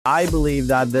I believe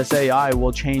that this AI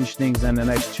will change things in the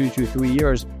next 2 to 3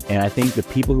 years. And I think the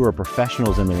people who are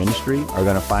professionals in their industry are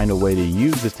going to find a way to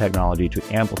use this technology to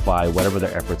amplify whatever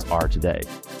their efforts are today.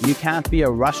 You can't be a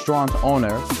restaurant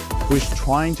owner who's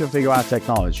trying to figure out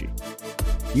technology.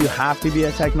 You have to be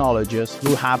a technologist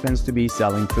who happens to be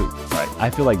selling food. Right. I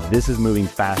feel like this is moving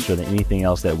faster than anything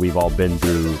else that we've all been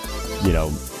through,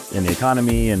 in the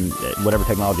economy and whatever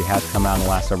technology has come out in the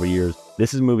last several years.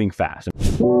 This is moving fast.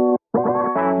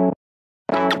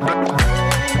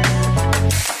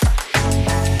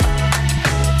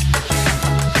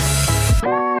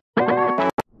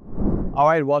 All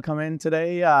right, welcome in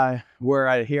today.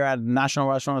 We're here at National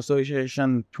Restaurant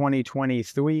Association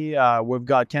 2023. We've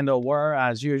got Kendall Ware,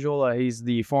 as usual. He's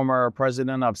the former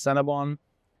president of Cinnabon.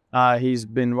 He's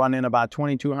been running about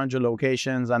 2,200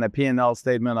 locations and a P&L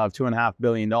statement of $2.5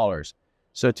 billion.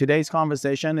 So today's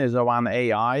conversation is around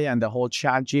AI and the whole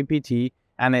ChatGPT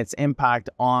and its impact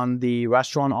on the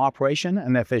restaurant operation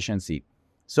and efficiency.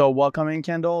 So welcome in,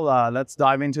 Kendall. Let's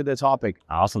dive into the topic.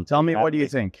 Awesome. Tell me, what do you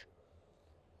think?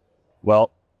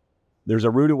 Well, there's a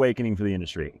rude awakening for the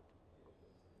industry.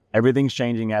 Everything's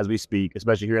changing as we speak,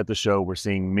 especially here at the show. We're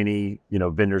seeing many,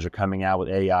 vendors are coming out with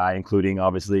AI, including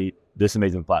obviously this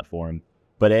amazing platform.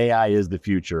 But AI is the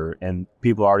future, and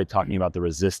people are already talking about the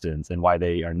resistance and why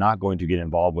they are not going to get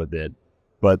involved with it.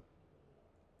 But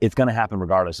it's going to happen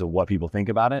regardless of what people think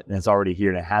about it. And it's already here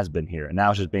and it has been here. And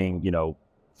now it's just being,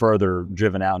 further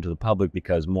driven out into the public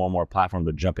because more and more platforms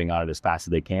are jumping on it as fast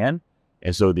as they can.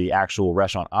 And so the actual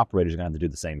restaurant operators are going to have to do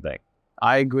the same thing.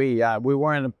 I agree. Yeah, we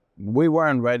weren't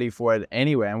ready for it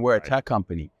anyway. And we're a tech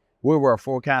company. We were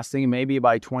forecasting maybe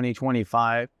by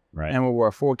 2025. Right. And we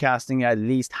were forecasting at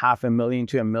least $500,000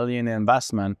 to $1 million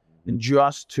investment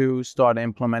just to start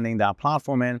implementing that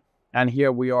platform in. And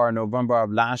here we are in November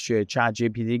of last year,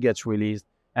 ChatGPT gets released.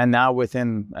 And now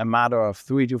within a matter of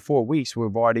 3 to 4 weeks,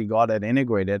 we've already got it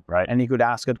integrated. Right. And you could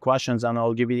ask it questions and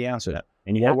it'll give you the answer.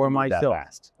 And you have to move that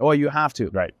fast. Or you have to.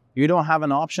 Right. You don't have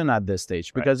an option at this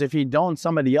stage because if you don't,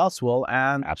 somebody else will.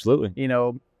 And absolutely.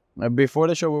 Before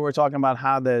the show, we were talking about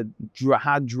how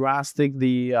drastic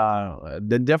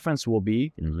the difference will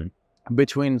be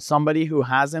between somebody who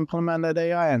has implemented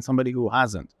AI and somebody who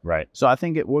hasn't. Right. So I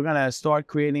think we're going to start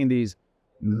creating these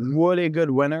really good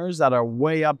winners that are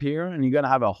way up here, and you're going to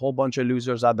have a whole bunch of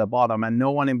losers at the bottom and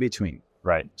no one in between.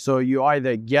 Right. So you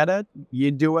either get it,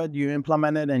 you do it, you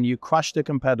implement it, and you crush the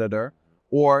competitor,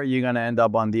 or you're going to end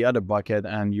up on the other bucket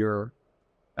and you're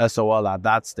SOL at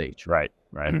that stage. Right.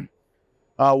 Right.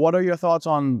 What are your thoughts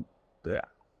on the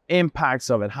impacts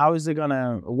of it? How is it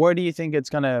where do you think it's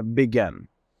going to begin?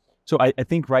 So I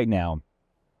think right now,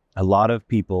 a lot of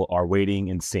people are waiting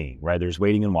and seeing, right? There's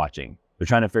waiting and watching. They're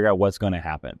trying to figure out what's going to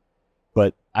happen.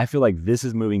 But I feel like this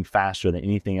is moving faster than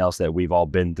anything else that we've all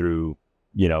been through,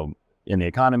 in the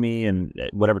economy and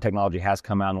whatever technology has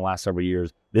come out in the last several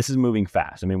years. This is moving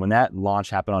fast. I mean, when that launch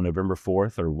happened on November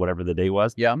 4th or whatever the day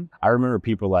was, I remember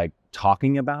people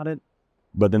talking about it,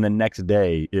 but then the next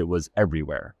day it was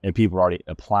everywhere and people were already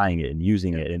applying it and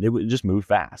using it, and it would just move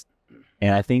fast.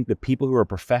 And I think the people who are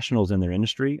professionals in their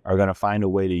industry are going to find a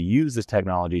way to use this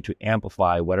technology to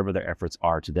amplify whatever their efforts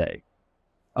are today.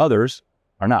 Others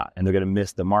are not, and they're going to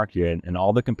miss the mark here. And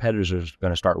all the competitors are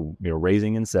going to start,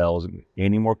 raising in sales,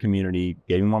 gaining more community,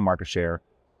 gaining more market share,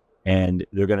 and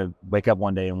they're going to wake up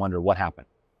one day and wonder what happened.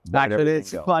 Actually,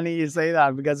 it's funny you say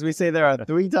that because we say there are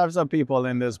 3 types of people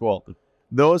in this world.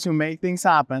 Those who make things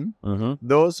happen,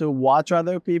 those who watch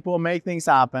other people make things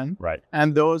happen, right,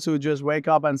 and those who just wake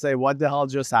up and say, what the hell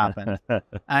just happened?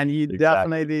 And you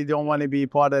definitely don't want to be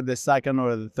part of the second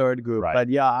or the third group. Right. But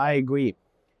yeah, I agree.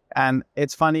 And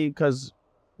it's funny because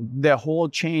the whole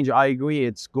change, I agree,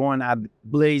 it's going at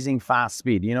blazing fast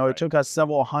speed. It took us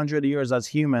several hundred years as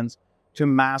humans to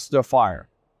master fire.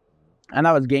 And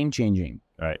that was game changing.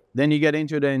 Right. Then you get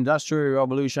into the Industrial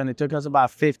Revolution. It took us about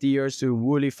 50 years to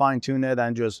really fine tune it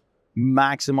and just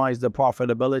maximize the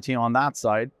profitability on that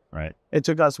side. Right. It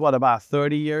took us, about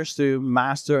 30 years to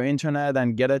master internet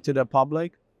and get it to the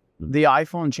public. The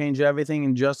iPhone changed everything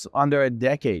in just under a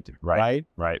decade. Right.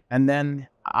 And then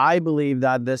I believe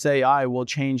that this AI will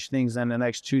change things in the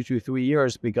next 2 to 3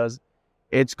 years because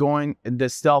the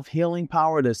self-healing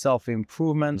power, the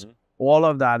self-improvement, all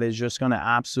of that is just going to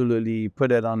absolutely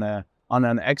put it on an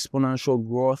exponential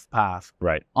growth path.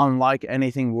 Right. Unlike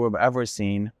anything we've ever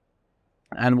seen.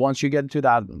 And once you get to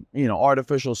that,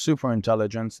 artificial super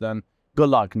intelligence, then good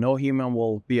luck. No human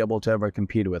will be able to ever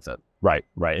compete with it. Right.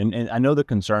 And I know the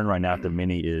concern right now for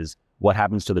many is what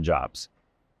happens to the jobs.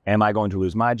 Am I going to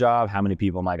lose my job? How many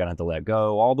people am I going to have to let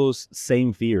go? All those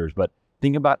same fears. But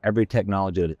think about every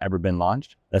technology that has ever been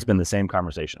launched. That's been the same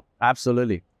conversation.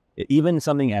 Absolutely. even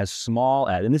something as small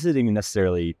as, and this isn't even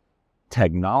necessarily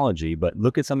technology, but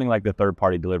look at something like the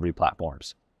third-party delivery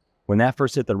platforms. When that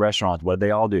first hit the restaurants, what did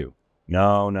they all do?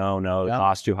 No, the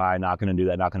cost too high, not going to do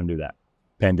that, not going to do that.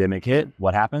 Pandemic hit,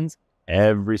 what happens?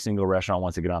 Every single restaurant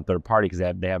wants to get on third party because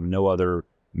they have no other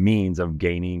means of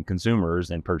gaining consumers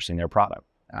and purchasing their product.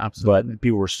 Absolutely. But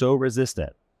people were so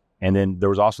resistant. And then there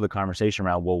was also the conversation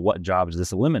around, well, what jobs does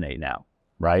this eliminate now,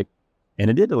 right? And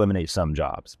it did eliminate some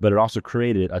jobs, but it also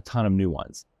created a ton of new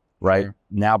ones, right? Sure.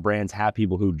 Now brands have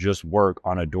people who just work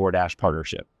on a DoorDash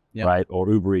partnership, right?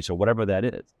 Or Uber Eats or whatever that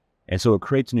is. And so it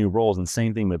creates new roles. And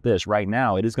same thing with this. Right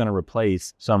now, it is going to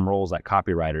replace some roles like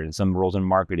copywriter and some roles in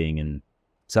marketing and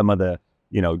some of the,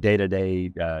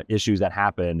 day-to-day issues that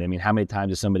happen. I mean, how many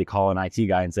times does somebody call an IT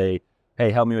guy and say, hey,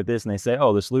 help me with this? And they say,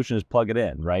 oh, the solution is plug it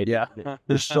in, right? Yeah.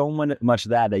 There's so much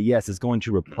that yes, it's going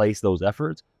to replace those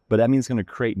efforts, but that means it's going to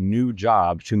create new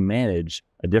jobs to manage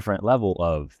a different level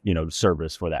of,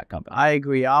 service for that company. I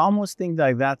agree. I almost think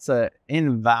like that's an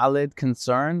invalid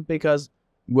concern because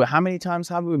how many times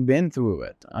have we been through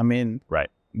it? I mean, right.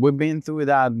 We've been through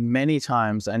that many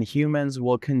times, and humans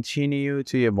will continue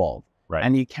to evolve. Right.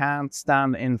 And you can't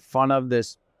stand in front of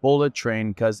this bullet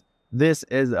train because this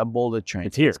is a bullet train.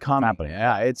 It's here. It's coming. It's happening.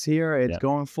 Yeah, it's here. It's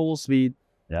going full speed.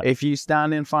 Yeah. If you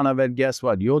stand in front of it, guess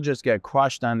what? You'll just get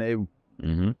crushed, and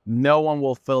no one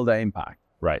will feel the impact.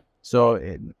 Right.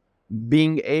 So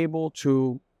being able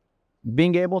to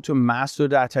master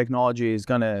that technology is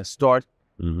going to start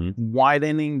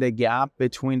widening the gap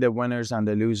between the winners and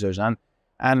the losers.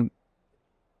 And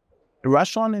the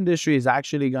restaurant industry is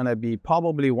actually going to be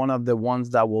probably one of the ones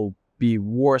that will be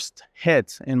worst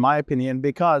hit, in my opinion,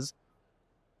 because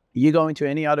you go into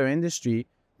any other industry,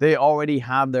 they already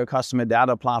have their customer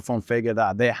data platform figured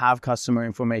out. They have customer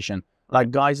information.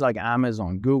 Like guys like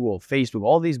Amazon, Google, Facebook,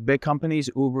 all these big companies,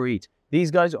 Uber Eats,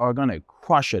 these guys are going to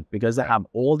crush it because they have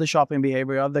all the shopping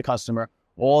behavior of the customer.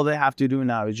 All they have to do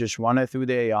now is just run it through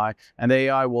the AI, and the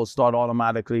AI will start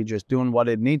automatically just doing what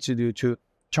it needs to do to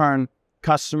turn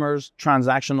customers'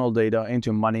 transactional data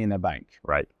into money in the bank.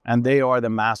 Right. And they are the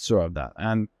master of that.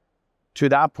 And to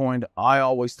that point, I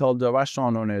always tell the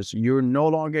restaurant owners, you no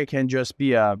longer can just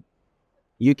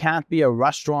you can't be a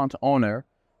restaurant owner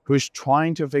who's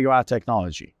trying to figure out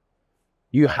technology.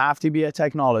 You have to be a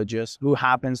technologist who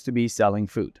happens to be selling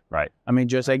food. Right. I mean,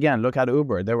 just again, look at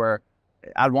Uber.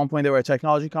 At one point, they were a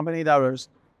technology company that was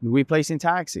replacing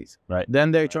taxis. Right.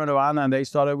 Then they turned around and they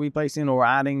started replacing or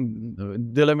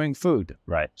delivering food.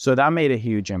 Right. So that made a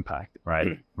huge impact.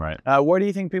 Right. Right. Where do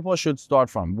you think people should start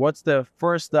from? What's the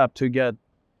first step to get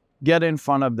in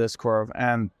front of this curve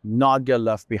and not get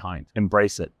left behind?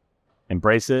 Embrace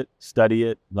it, study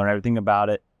it, learn everything about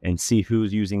it, and see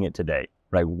who's using it today,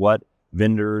 right? What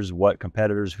vendors, what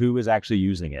competitors, who is actually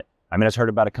using it? I mean, I just heard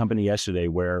about a company yesterday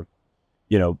where,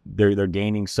 they're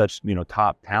gaining such,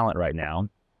 top talent right now,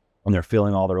 and they're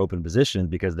filling all their open positions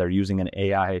because they're using an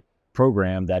AI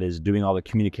program that is doing all the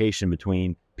communication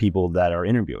between people that are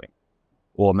interviewing.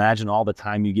 Well, imagine all the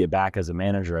time you get back as a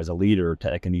manager, as a leader,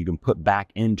 and you can put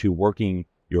back into working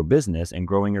your business and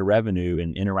growing your revenue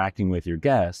and interacting with your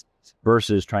guests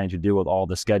versus trying to deal with all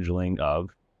the scheduling of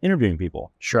interviewing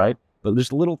people. Sure. Right? But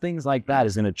just little things like that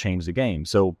is going to change the game.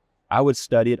 So I would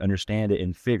study it, understand it,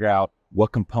 and figure out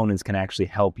what components can actually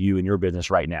help you in your business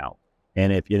right now.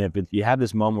 And if you have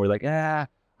this moment where you're like,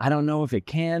 I don't know if it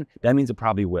can, that means it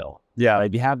probably will. Yeah.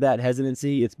 If you have that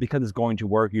hesitancy, it's because it's going to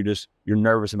work. You're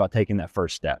nervous about taking that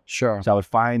first step. Sure. So I would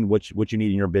find what you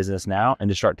need in your business now and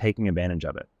just start taking advantage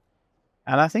of it.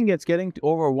 And I think it's getting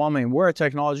overwhelming. We're a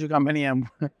technology company, and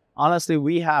honestly,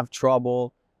 we have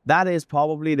trouble. That is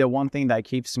probably the one thing that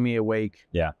keeps me awake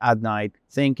at night,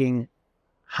 thinking,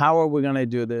 how are we going to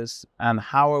do this? And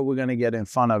how are we going to get in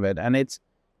front of it? And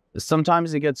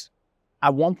sometimes it gets,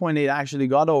 at one point, it actually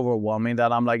got overwhelming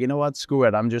that I'm like, you know what, screw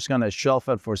it. I'm just going to shelf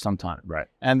it for some time. Right.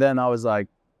 And then I was like,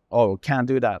 oh, can't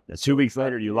do that. 2 weeks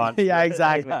later, you launch. Yeah,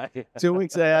 exactly. 2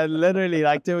 weeks later, literally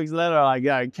like 2 weeks later, like,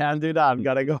 I can't do that. I've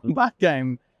got to go back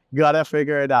and got to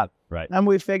figure it out. Right. And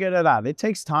we figured it out. It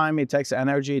takes time. It takes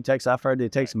energy. It takes effort.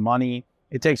 It takes money.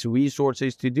 It takes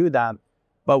resources to do that.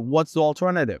 But what's the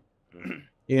alternative?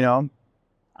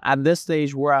 At this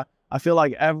stage where I feel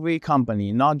like every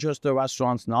company, not just the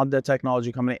restaurants, not the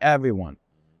technology company, everyone,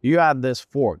 you have this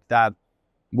fork that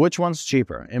which one's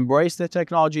cheaper? Embrace the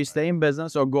technology, stay in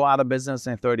business, or go out of business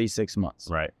in 36 months.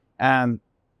 Right. And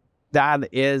that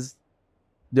is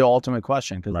the ultimate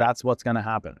question because that's what's going to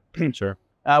happen. Sure.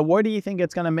 Where do you think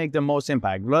it's going to make the most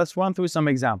impact? Let's run through some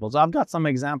examples. I've got some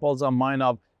examples of mine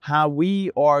of how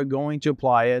we are going to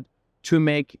apply it to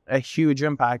make a huge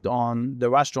impact on the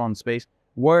restaurant space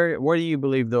Where do you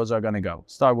believe those are going to go?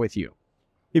 Start with you.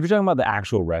 If you're talking about the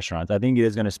actual restaurants, I think it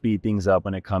is going to speed things up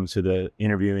when it comes to the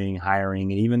interviewing,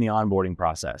 hiring, and even the onboarding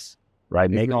process,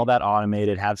 right? Making all that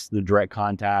automated, have the direct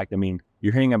contact. I mean,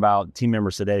 you're hearing about team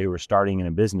members today who are starting in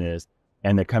a business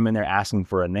and they come in there asking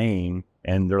for a name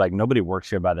and they're like, nobody works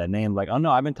here by that name. Like, oh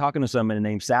no, I've been talking to somebody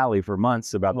named Sally for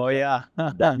months about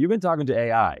you've been talking to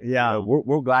AI. Yeah.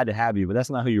 We're glad to have you, but that's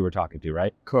not who you were talking to,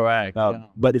 right? Correct.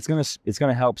 But it's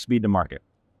gonna help speed the market.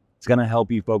 It's gonna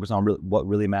help you focus on what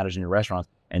really matters in your restaurants.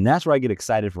 And that's where I get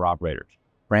excited for operators,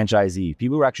 franchisees,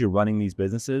 people who are actually running these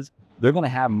businesses. They're going to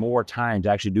have more time to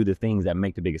actually do the things that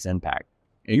make the biggest impact.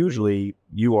 Usually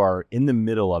you are in the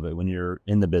middle of it when you're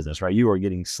in the business, right? You are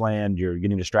getting slammed, you're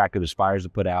getting distracted, there's fires to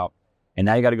put out. And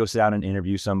now you got to go sit down and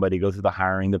interview somebody, go through the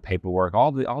hiring, the paperwork,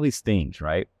 all these things,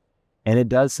 right? And it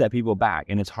does set people back.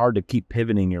 And it's hard to keep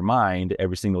pivoting your mind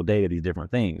every single day to these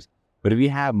different things. But if you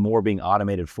have more being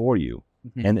automated for you,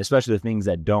 and especially the things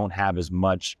that don't have as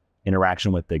much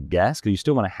interaction with the guests, because you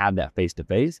still want to have that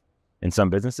face-to-face in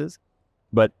some businesses,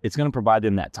 but it's going to provide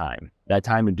them that time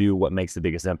to do what makes the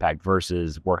biggest impact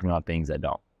versus working on things that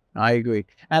don't. I agree.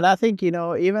 And I think,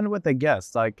 even with the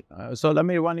guests, like, so let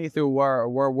me run you through where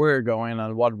we're going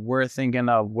and what we're thinking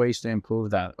of ways to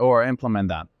improve that or implement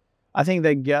that. I think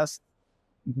the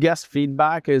guest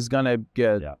feedback is going to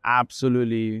get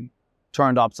absolutely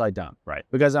turned upside down. Right.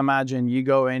 Because imagine you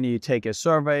go in, you take a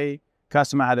survey,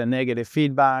 customer had a negative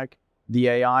feedback. The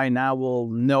AI now will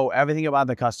know everything about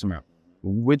the customer,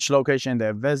 which location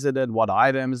they visited, what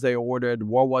items they ordered,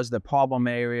 what was the problem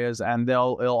areas, and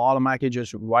it'll automatically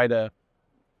just write a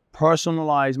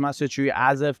personalized message to you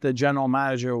as if the general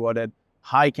manager would have,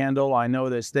 hi Kendall, I know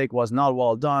the steak was not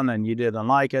well done and you didn't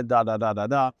like it,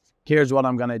 Here's what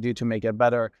I'm going to do to make it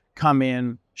better. Come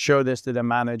in, show this to the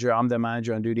manager. I'm the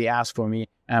manager and do the ask for me,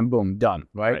 and boom, done,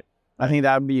 right? I think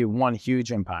that would be one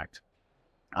huge impact.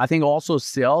 I think also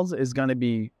sales is going to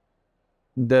be,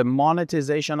 the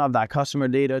monetization of that customer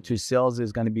data to sales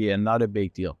is going to be another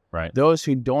big deal. Right. Those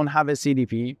who don't have a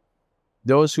CDP,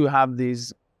 those who have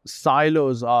these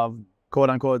silos of quote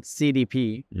unquote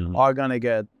CDP are going to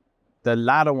get, the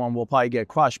latter one will probably get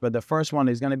crushed, but the first one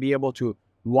is going to be able to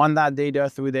run that data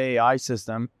through the AI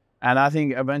system. And I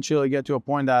think eventually get to a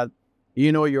point that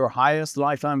your highest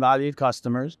lifetime valued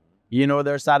customers,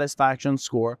 their satisfaction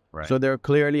score. Right. So they're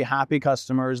clearly happy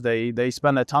customers. They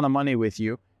spend a ton of money with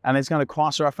you. And it's going to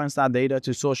cross-reference that data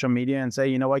to social media and say,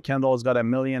 you know what, Kendall's got 1.5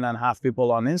 million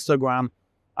people on Instagram.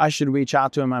 I should reach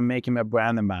out to him and make him a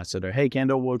brand ambassador. Hey,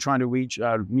 Kendall, we're trying to reach,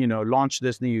 launch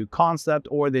this new concept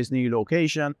or this new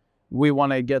location. We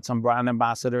want to get some brand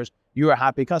ambassadors. You're a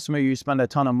happy customer. You spend a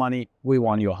ton of money. We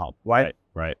want your help, right?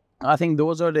 Right. I think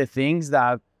those are the things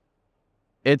that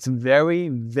it's very,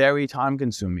 very time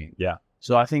consuming. Yeah.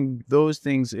 So I think those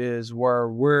things is where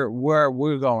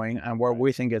we're going and where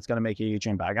we think it's going to make a huge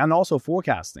impact. And also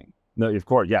forecasting. No, of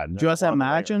course. Yeah. Just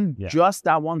imagine just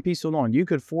that one piece alone. You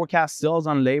could forecast sales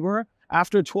on labor.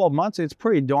 After 12 months, it's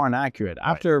pretty darn accurate. Right.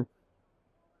 After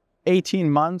 18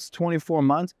 months, 24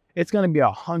 months, it's going to be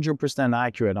 100%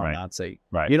 accurate on that site.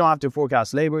 Right. You don't have to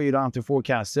forecast labor. You don't have to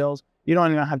forecast sales. You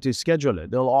don't even have to schedule it.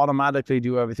 They'll automatically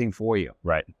do everything for you.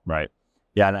 Right.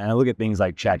 Yeah, and I look at things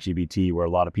like ChatGPT where a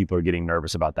lot of people are getting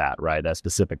nervous about that, right? That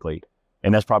specifically.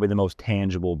 And that's probably the most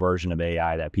tangible version of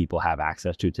AI that people have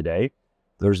access to today.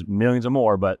 There's millions of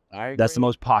more, but that's the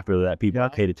most popular that people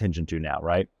have paid attention to now,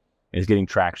 right? It's getting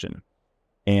traction.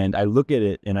 And I look at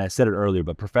it, and I said it earlier,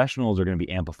 but professionals are going to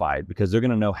be amplified because they're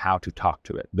going to know how to talk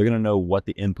to it. They're going to know what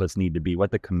the inputs need to be,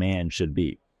 what the command should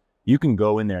be. You can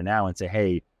go in there now and say,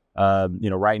 hey,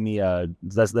 write me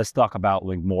let's talk about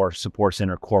like more support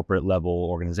center, corporate level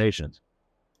organizations.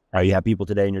 You have people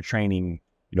today in your training,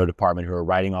 department who are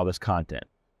writing all this content,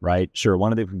 right? Sure.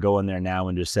 One of them can go in there now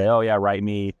and just say, oh yeah, write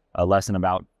me a lesson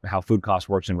about how food cost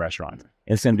works in restaurants.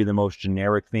 It's going to be the most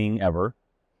generic thing ever,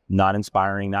 not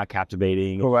inspiring, not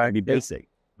captivating. Correct. It's going to be basic.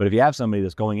 But if you have somebody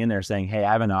that's going in there saying, hey,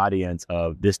 I have an audience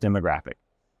of this demographic,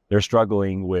 they're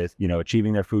struggling with,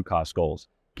 achieving their food cost goals.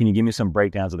 Can you give me some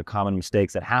breakdowns of the common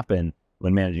mistakes that happen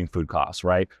when managing food costs,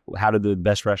 right? How do the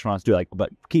best restaurants do it?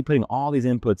 But keep putting all these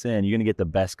inputs in, you're going to get the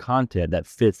best content that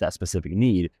fits that specific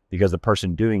need because the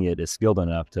person doing it is skilled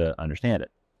enough to understand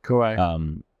it. Correct.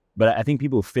 But I think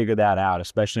people figure that out,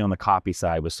 especially on the copy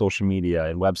side with social media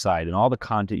and website and all the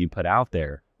content you put out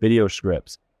there, video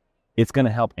scripts. It's going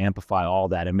to help amplify all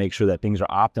that and make sure that things are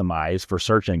optimized for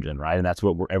search engine, right? And that's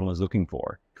what everyone's looking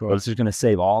for. But it's just going to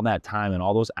save all that time and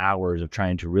all those hours of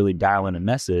trying to really dial in a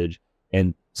message,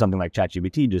 and something like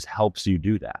ChatGPT just helps you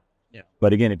do that. Yeah.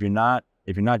 But again, if you're not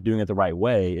doing it the right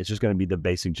way, it's just going to be the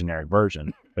basic generic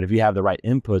version. But if you have the right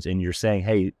inputs and you're saying,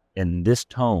 hey, in this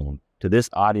tone to this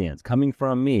audience, coming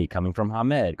from me, coming from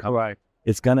Hamed,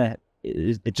 it's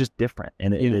just different.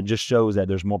 And it just shows that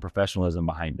there's more professionalism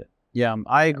behind it. Yeah,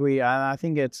 I agree. And I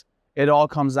think it all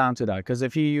comes down to that. Because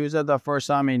if you use it the first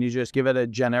time and you just give it a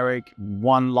generic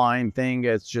one-line thing,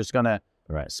 it's just going to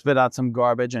spit out some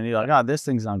garbage. And you're like, this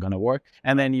thing's not going to work.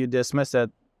 And then you dismiss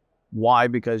it. Why?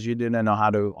 Because you didn't know how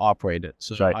to operate it.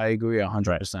 So I agree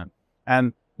 100%.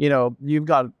 And, you've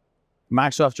got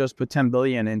Microsoft just put 10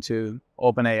 billion into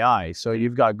OpenAI. So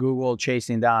you've got Google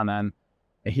chasing down. And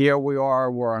here we are.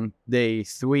 We're on day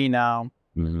 3 now.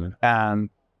 And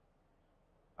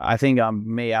I think I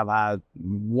may have had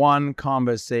one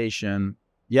conversation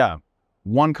that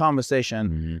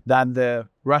the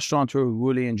restaurateur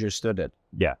really understood it.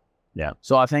 Yeah.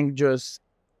 So I think just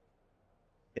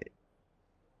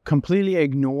completely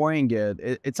ignoring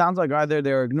it sounds like either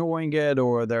they're ignoring it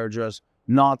or they're just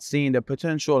not seeing the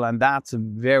potential. And that's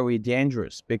very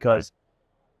dangerous because,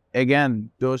 again,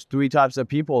 those 3 types of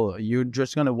people, you're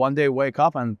just going to one day wake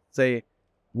up and say,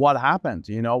 what happened?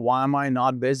 Why am I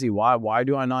not busy? Why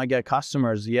do I not get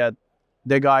customers? Yet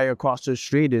the guy across the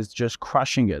street is just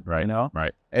crushing it,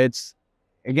 Right. It's,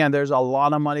 again, there's a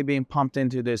lot of money being pumped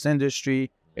into this industry.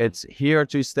 It's here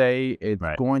to stay. It's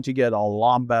going to get a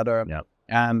lot better. Yep.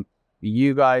 And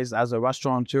you guys, as a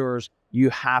restaurateurs, you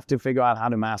have to figure out how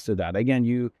to master that. Again,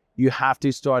 you have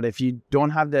to start. If you're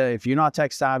not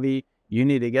tech savvy, you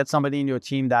need to get somebody in your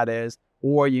team that is,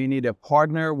 or you need to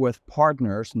partner with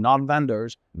partners, not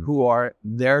vendors, who are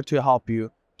there to help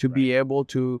you to be able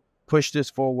to push this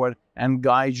forward and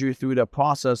guide you through the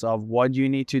process of what you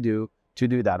need to do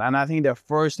that. And I think the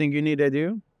first thing you need to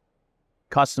do,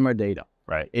 customer data.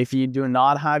 Right. If you do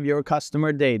not have your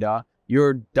customer data,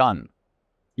 you're done.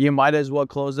 You might as well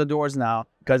close the doors now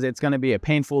because it's going to be a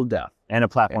painful death. And a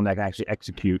platform that can actually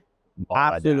execute all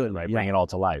Absolutely, that data, right? Bring it all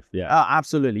to life. Yeah.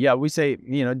 Absolutely. Yeah. We say,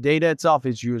 data itself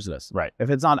is useless. Right. If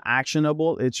it's not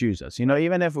actionable, it's useless.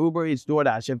 Even if Uber Eats,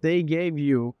 DoorDash, if they gave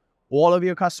you all of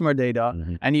your customer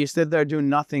data and you sit there doing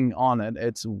nothing on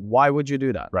it, why would you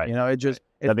do that? Right. It's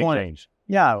Nothing changed.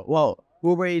 Yeah. Well,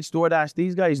 Uber Eats, DoorDash,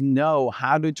 these guys know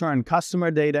how to turn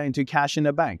customer data into cash in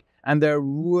the bank, and they're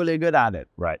really good at it.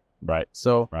 Right.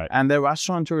 So, and the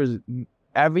restaurateurs,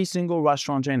 every single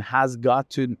restaurant chain has got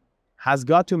to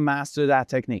master that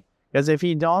technique. Because if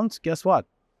you don't, guess what?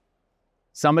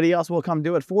 Somebody else will come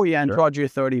do it for you and charge you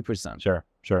 30%. Sure.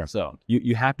 So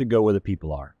you have to go where the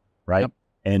people are, right? Yep.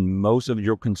 And most of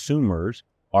your consumers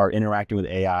are interacting with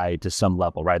AI to some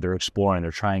level, right? They're exploring,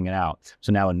 they're trying it out.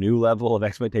 So now a new level of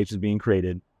expectations being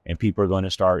created, and people are going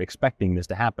to start expecting this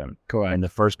to happen. Correct. And the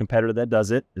first competitor that does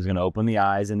it is going to open the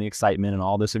eyes and the excitement and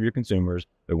all this of your consumers.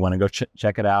 They want to go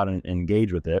check it out and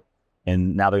engage with it.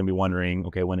 And now they're going to be wondering,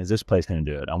 okay, when is this place going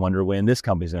to do it? I wonder when this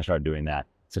company's going to start doing that.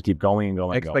 So keep going and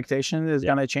going. Expectation is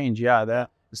going to change. Yeah.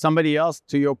 Somebody else,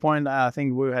 to your point, I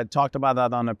think we had talked about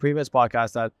that on a previous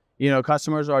podcast, that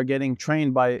customers are getting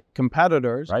trained by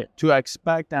competitors to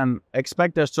expect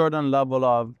a certain level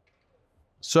of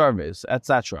service,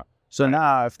 etc. So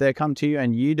now if they come to you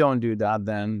and you don't do that,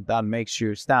 then that makes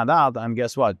you stand out. And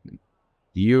guess what?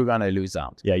 You're going to lose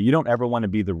out. Yeah, you don't ever want to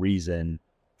be the reason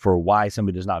for why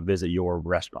somebody does not visit your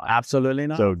restaurant. Absolutely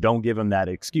not. So don't give them that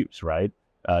excuse, right?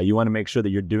 You want to make sure that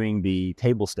you're doing the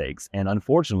table stakes. And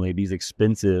unfortunately, these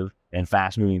expensive and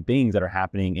fast-moving things that are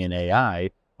happening in AI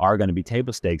are going to be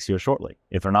table stakes here shortly,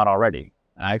 if they're not already.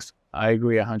 I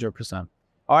agree 100%.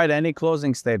 All right, any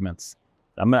closing statements?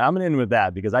 I'm going to end with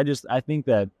that because I think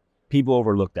that people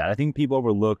overlook that. I think people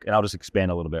overlook, and I'll just expand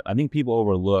a little bit. I think people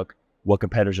overlook what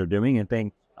competitors are doing and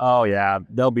think, oh yeah,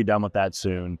 they'll be done with that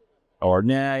soon. Or, we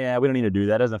don't need to do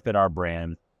that. It doesn't fit our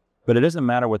brand. But it doesn't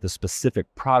matter what the specific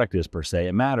product is per se.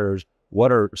 It matters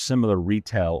what are similar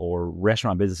retail or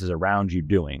restaurant businesses around you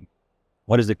doing.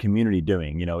 What is the community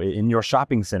doing? In your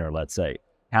shopping center, let's say,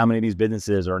 how many of these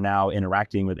businesses are now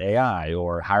interacting with AI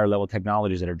or higher level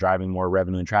technologies that are driving more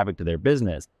revenue and traffic to their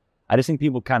business? I just think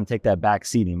people kind of take that back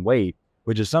seat and wait,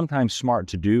 which is sometimes smart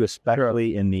to do,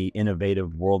 especially in the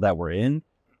innovative world that we're in.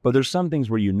 But there's some things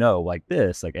where like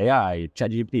this, like AI,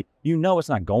 ChatGPT, it's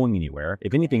not going anywhere.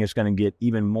 If anything, it's going to get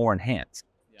even more enhanced.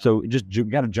 Yeah. So you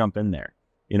got to jump in there.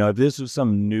 If this was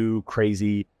some new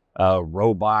crazy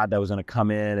robot that was going to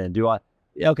come in and do all,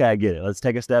 okay, I get it. Let's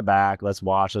take a step back. Let's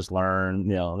watch, let's learn,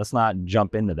 let's not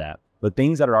jump into that. But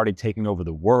things that are already taking over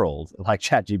the world, like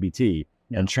ChatGPT,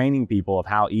 and training people of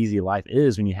how easy life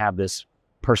is when you have this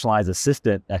personalized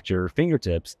assistant at your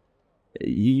fingertips,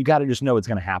 you got to just know it's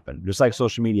going to happen. Just like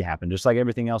social media happened, just like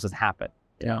everything else has happened.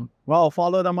 Yeah. Well,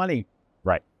 follow the money.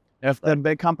 Right. If the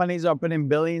big companies are putting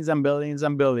billions and billions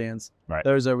and billions, right,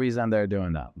 there's a reason they're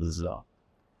doing that. This is all.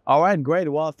 All right,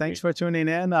 great. Well, thanks for tuning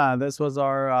in. This was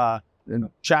our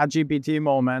ChatGPT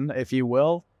moment, if you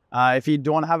will. If you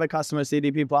don't have a customer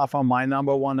CDP platform, my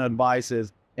number one advice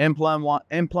is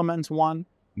implement one,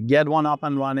 get one up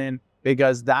and running,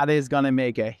 because that is going to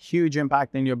make a huge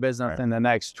impact in your business in the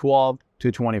next 12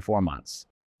 to 24 months.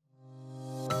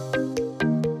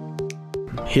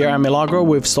 Here at Milagro,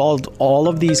 we've solved all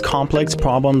of these complex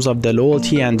problems of the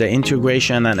loyalty and the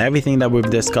integration and everything that we've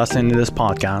discussed in this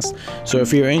podcast. So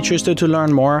if you're interested to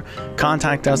learn more,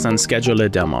 contact us and schedule a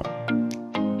demo.